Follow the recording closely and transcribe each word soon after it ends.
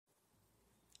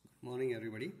Morning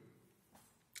everybody.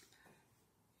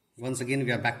 Once again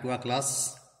we are back to our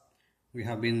class. We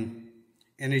have been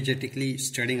energetically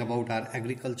studying about our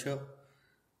agriculture.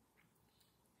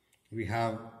 We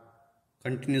have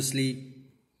continuously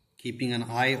keeping an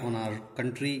eye on our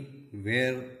country,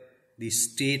 where the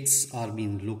states are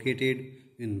being located,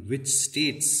 in which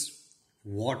states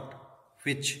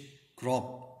which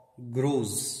crop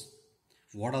grows,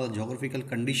 what are the geographical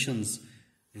conditions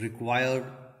required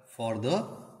for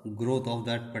the growth of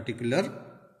that particular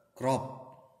crop.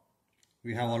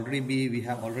 We have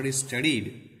already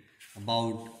studied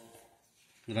about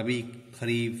Rabi,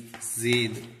 Kharif,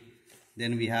 Zaid.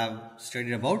 Then we have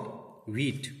studied about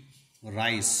wheat,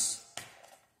 rice,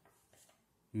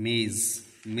 maize,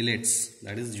 millets,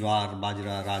 that is jowar,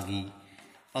 bajra, ragi,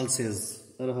 pulses,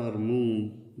 arhar,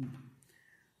 moong,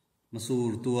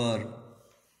 masoor, tuar.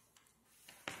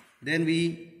 Then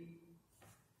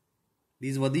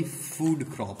these were the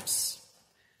food crops.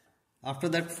 After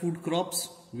that food crops,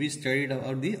 we studied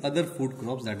about the other food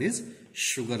crops, that is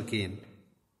sugarcane.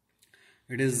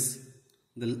 India is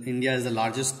the second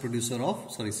largest producer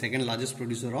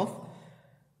of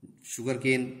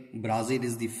sugarcane. Brazil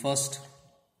is the first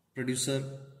producer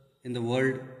in the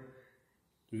world.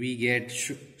 We get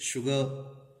sugar,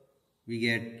 we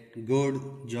get gourd,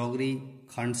 jaggery,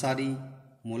 khandsari,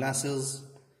 molasses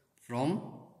from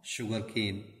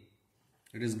sugarcane.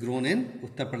 It is grown in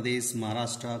Uttar Pradesh,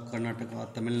 Maharashtra,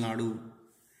 Karnataka, Tamil Nadu.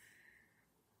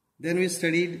 Then we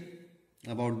studied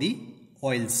about the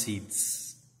oil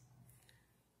seeds.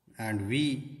 And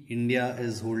India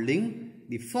is holding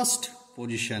the first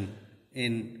position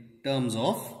in terms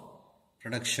of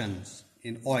productions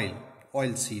in oil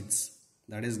seeds.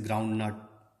 That is groundnut,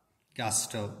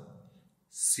 castor,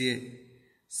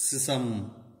 sesame,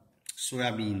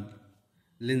 soybean,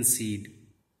 linseed.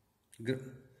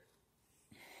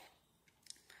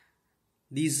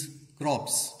 These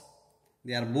crops,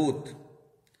 they are both,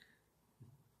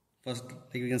 first,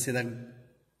 like we can say that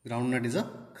groundnut is a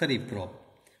kharif crop.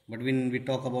 But when we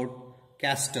talk about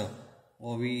castor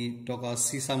or we talk about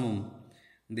sesame,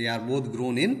 they are both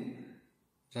grown in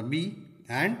Rabi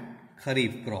and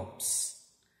Kharif crops.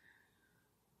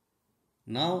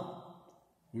 Now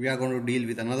we are going to deal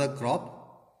with another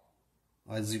crop.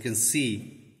 As you can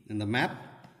see in the map,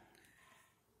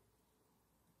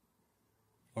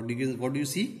 what do you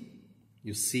see?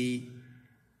 You see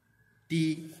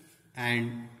tea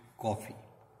and coffee.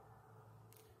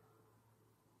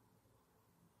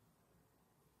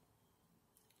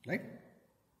 Right?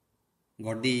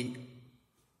 Got the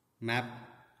map,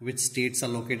 which states are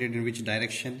located in which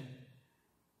direction.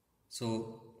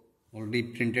 So already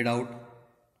printed out.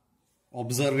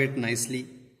 Observe it nicely.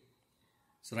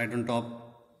 So right on top,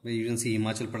 where you can see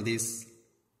Himachal Pradesh,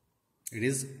 it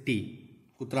is tea.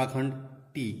 Uttarakhand,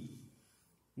 tea.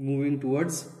 Moving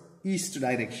towards east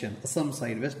direction, Assam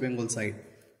side, West Bengal side,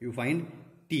 you find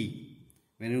tea.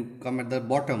 When you come at the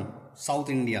bottom, South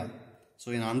India,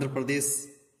 so in Andhra Pradesh,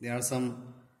 there are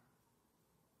some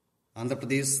Andhra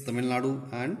Pradesh, Tamil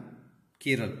Nadu and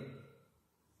Kerala.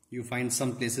 You find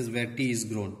some places where tea is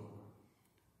grown.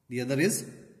 The other is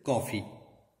coffee.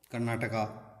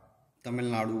 Karnataka,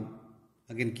 Tamil Nadu,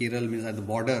 again Kerala means at the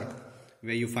border,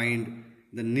 where you find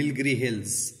the Nilgiri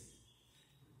hills.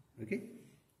 Okay.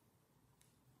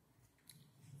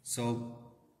 So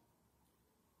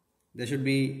there should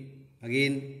be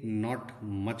again not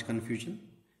much confusion,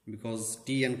 because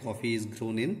tea and coffee is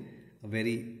grown in a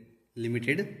very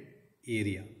limited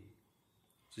area.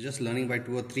 So just learning by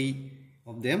 2 or 3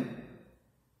 of them,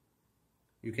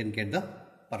 you can get the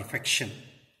perfection.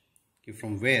 Okay,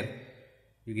 from where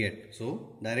you get.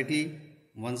 So directly,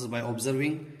 once by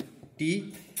observing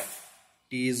tea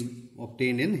is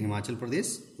obtained in Himachal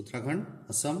Pradesh, Uttarakhand,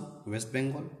 Assam, West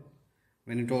Bengal.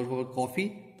 When you talk about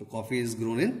coffee, the coffee is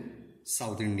grown in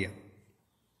South India.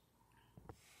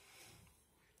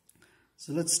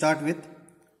 So let's start with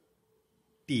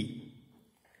tea.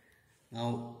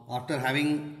 Now, after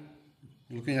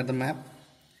looking at the map,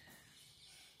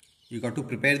 you got to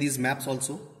prepare these maps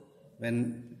also.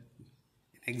 When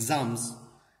exams,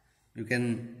 you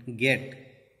can get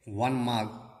 1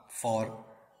 mark for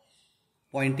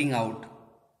pointing out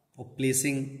or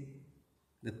placing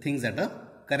the things at a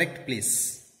correct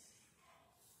place.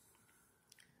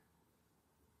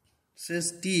 It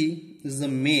says tea is the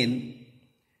main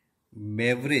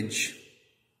beverage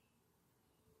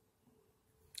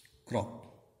crop.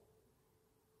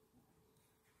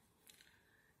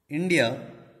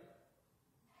 India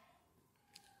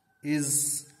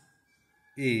is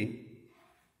a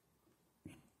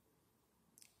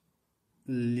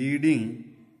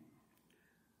leading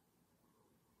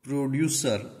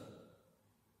producer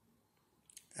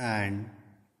and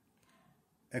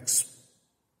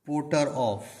exporter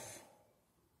of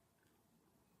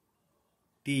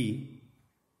tea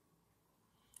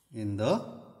in the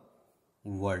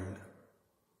world.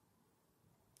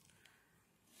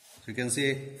 So you can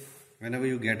say, whenever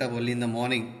you get up early in the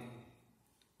morning,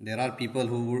 there are people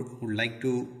who like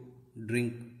to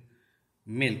drink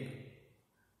milk,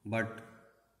 but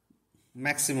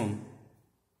maximum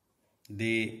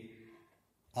they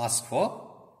ask for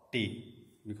tea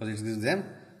because it gives them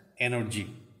energy.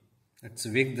 It's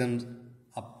wake them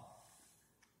up.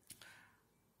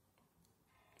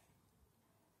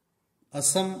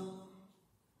 Assam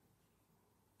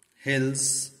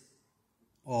hills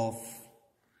of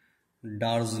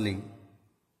Darjeeling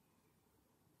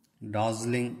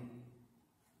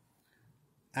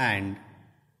and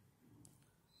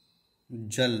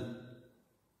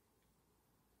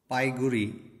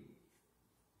Jalpaiguri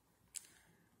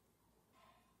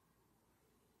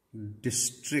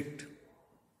district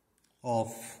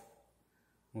of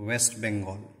West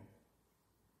Bengal.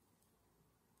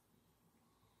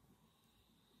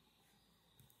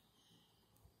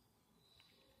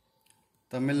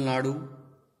 Tamil Nadu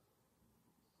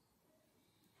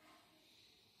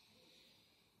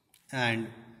and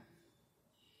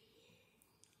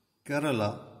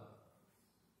Kerala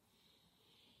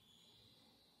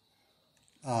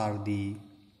are the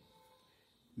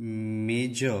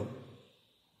major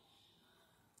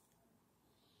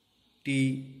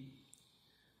tea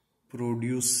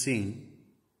producing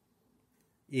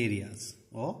areas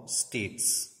or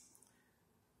states.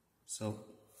 So,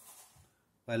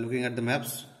 by looking at the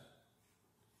maps,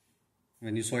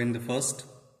 when you saw in the first,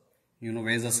 you know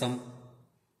where is Assam.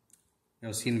 You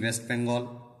have seen West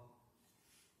Bengal,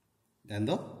 then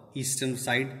the eastern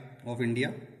side of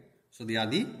India. So they are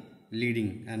the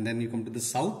leading, and then you come to the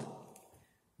south,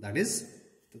 that is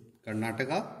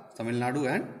Karnataka, Tamil Nadu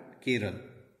and Kerala.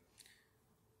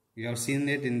 You have seen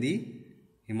it in the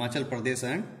Himachal Pradesh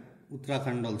and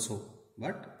Uttarakhand also,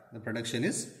 but the production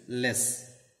is less.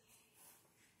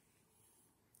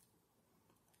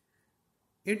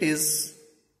 It is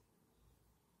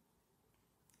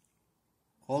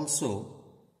also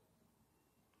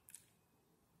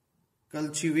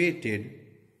cultivated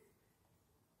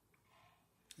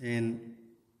in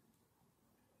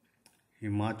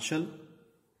Himachal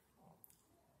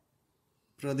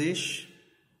Pradesh,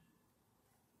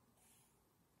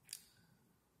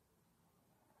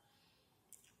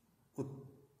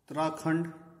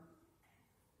 Uttarakhand,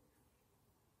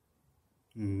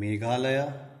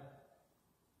 Meghalaya,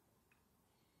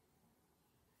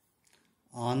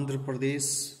 Andhra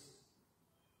Pradesh,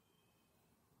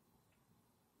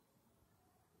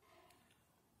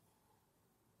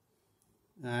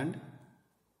 and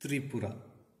Tripura.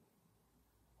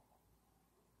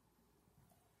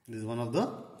 This is one of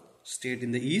the state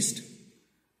in the east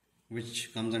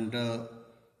which comes under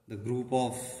the group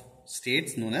of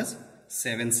states known as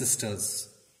Seven Sisters.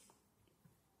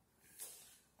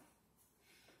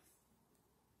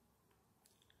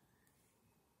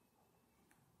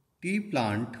 Tea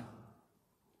plant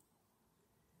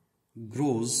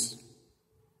grows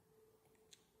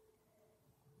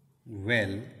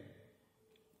well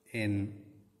in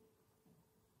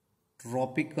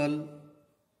tropical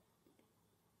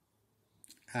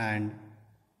and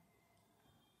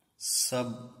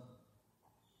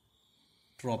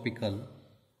subtropical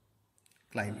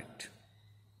climate.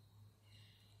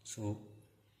 So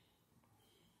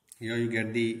here you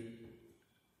get the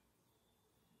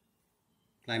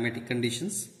climatic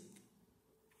conditions.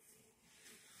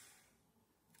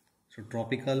 So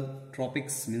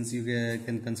tropics means you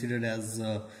can consider it as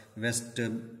West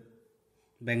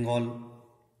Bengal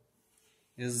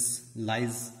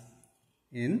lies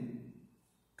in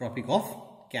Tropic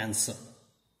of Cancer.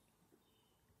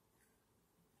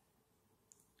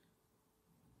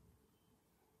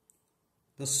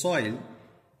 The soil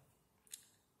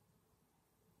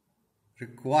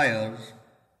requires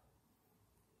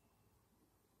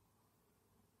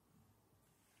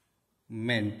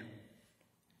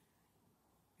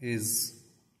is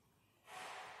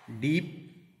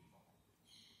deep,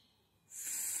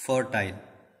 fertile,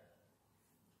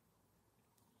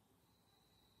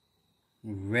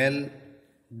 well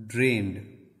drained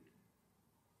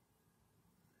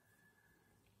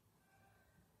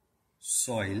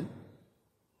soil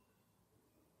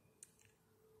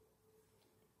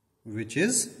which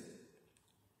is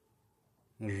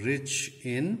rich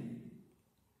in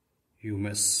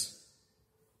humus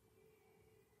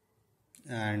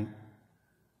and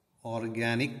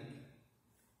organic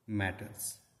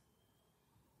matters.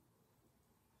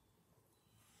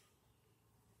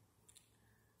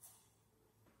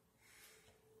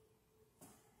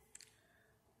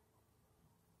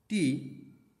 tea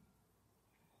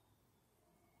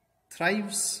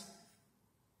thrives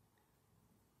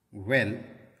well.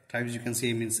 Thrives, you can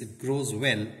say, means it grows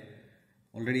well.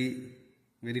 Already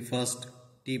very first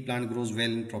tea plant grows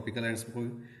well in tropical, and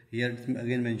here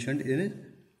again mentioned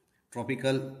in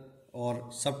tropical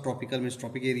or subtropical, means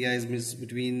tropic area is means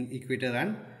between equator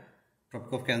and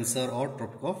Tropic of Cancer or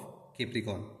Tropic of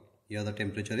Capricorn. Here the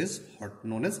temperature is hot,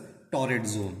 known as torrid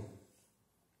zone.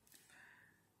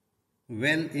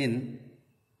 Well in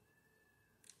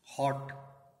hot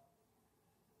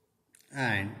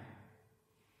and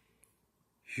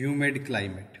humid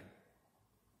climate.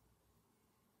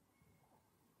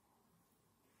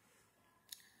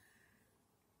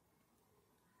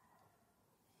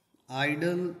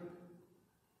 Ideal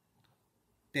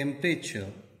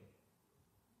temperature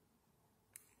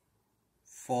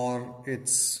for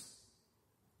its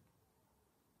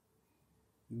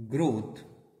growth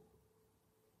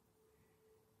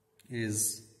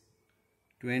is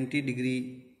 20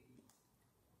 degree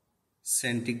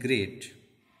centigrade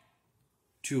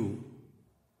to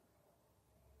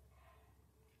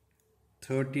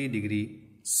 30 degree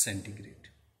centigrade,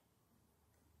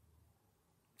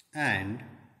 and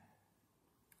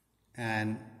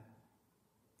an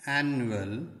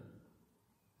annual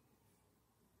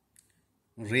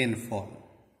rainfall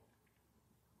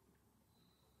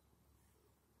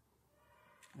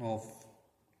of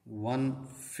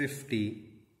 150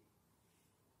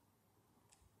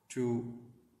 to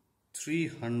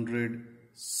 300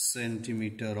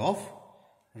 centimeter of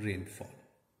rainfall.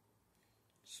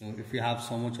 So if you have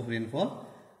so much of rainfall,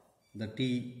 the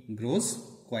tea grows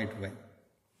quite well.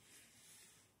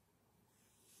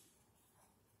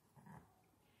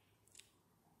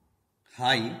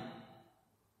 High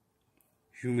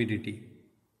humidity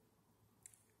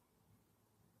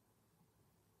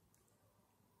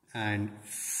and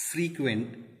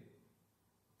frequent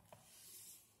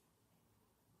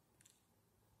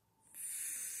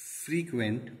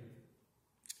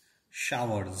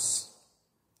showers.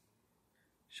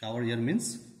 Shower here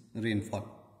means rainfall.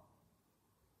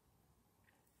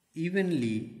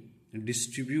 Evenly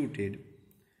distributed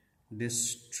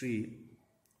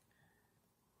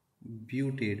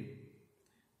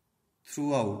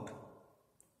throughout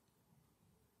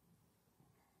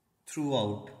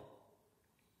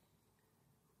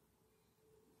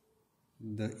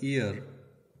the year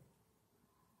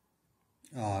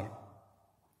are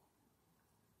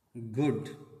good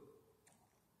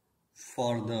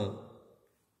for the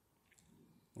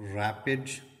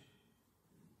rapid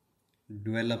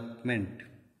development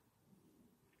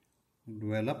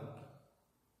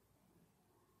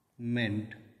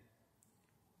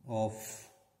of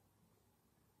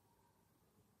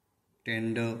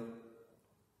tender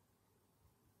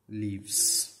leaves.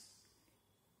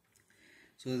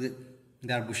 So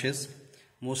there are bushes.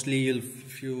 Mostly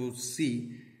if you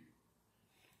see,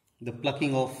 the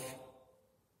plucking of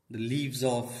the leaves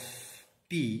of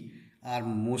tea are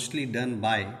mostly done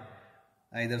by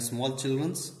either small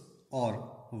children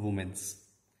or women.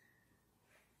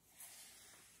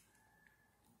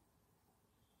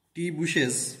 Tea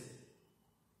bushes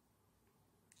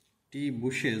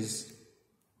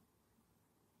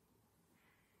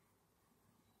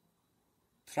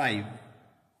thrive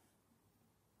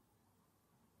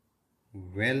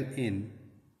well in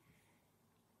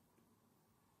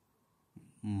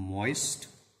moist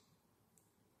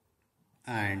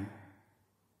and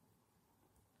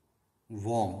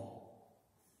warm,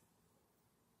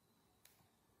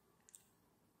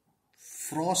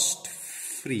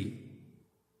 frost-free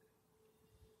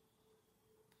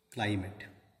climate.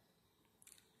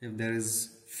 If there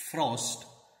is frost,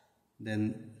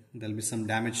 then there will be some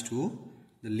damage to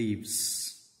the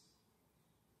leaves.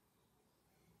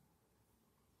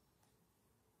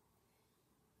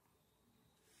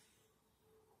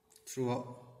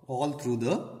 All through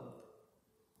the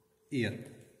year.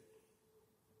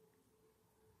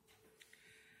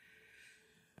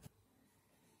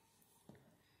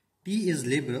 Tea is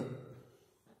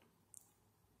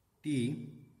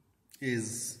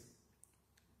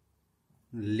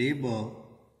labor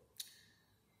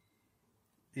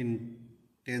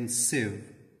intensive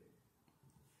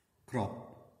crop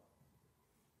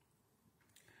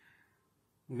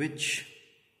which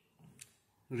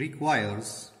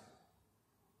requires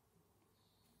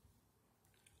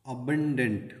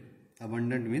abundant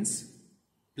means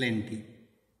plenty,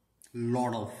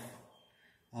 lot of,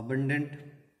 abundant,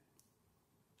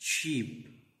 cheap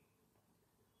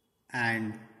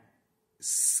and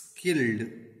skilled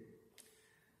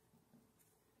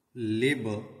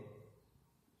labor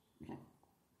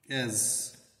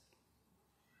as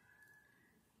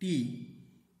tea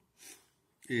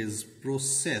is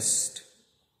processed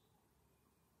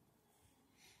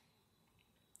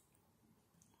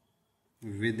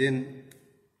within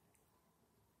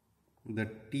the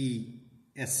tea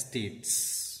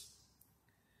estates.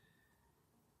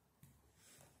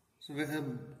 So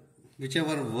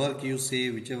whichever work you say,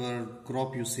 whichever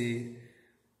crop you say,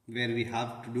 where we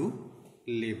have to do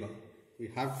labor,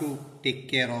 we have to take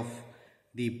care of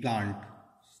the plant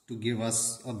to give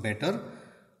us a better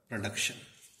production.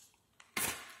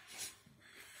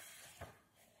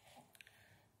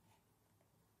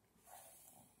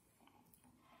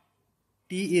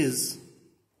 Tea is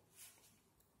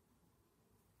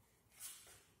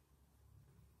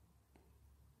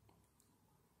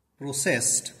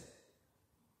processed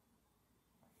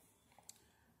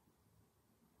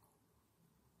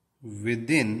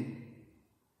within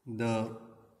the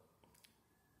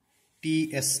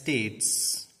tea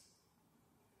estates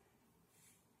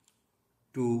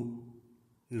to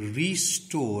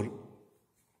restore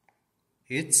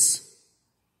its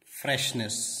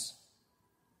freshness.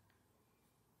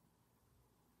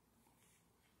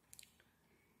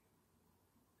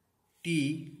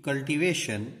 Tea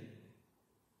cultivation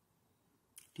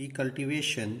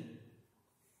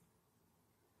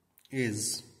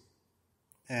is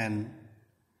an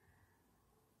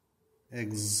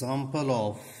example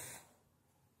of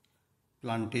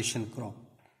plantation crop.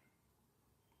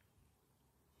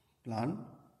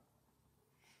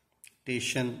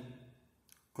 Plantation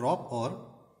crop or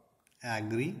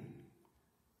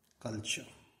agriculture.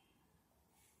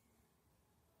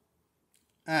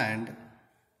 And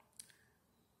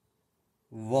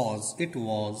it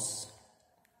was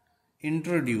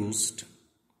introduced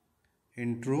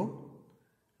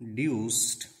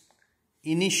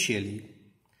initially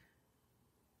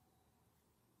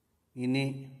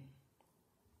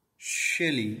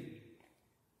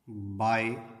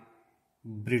by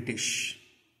British.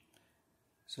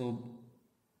 So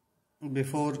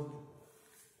before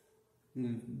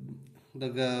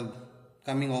the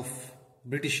coming of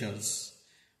Britishers,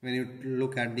 when you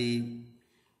look at the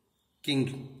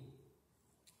King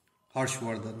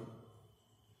Harshvardhan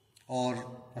or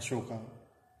Ashoka,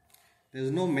 there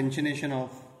is no mention of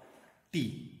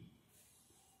tea.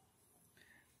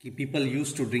 People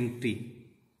used to drink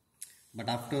tea, but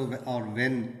after or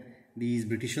when these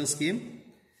Britishers came,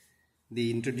 they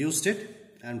introduced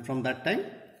it, and from that time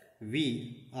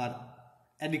we are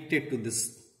addicted to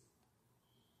this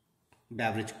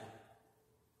beverage.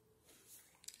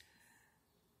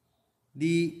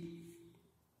 The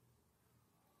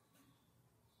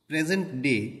present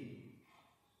day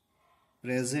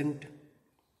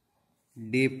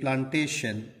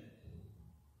plantation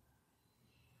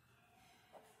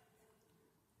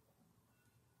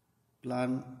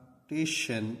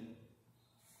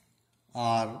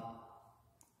are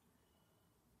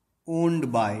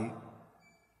owned by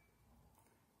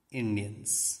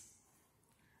Indians,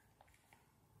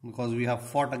 because we have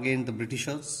fought against the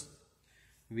Britishers.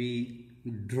 We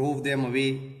drove them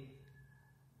away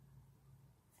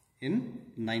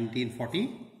in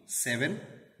 1947.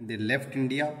 They left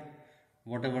India.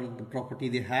 Whatever the property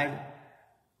they had,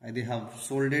 they have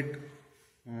sold it,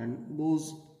 and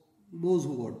those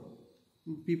who got,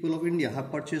 people of India have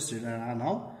purchased it and are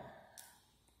now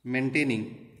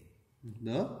maintaining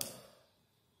the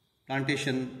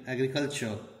plantation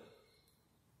agriculture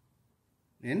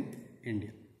in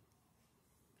India.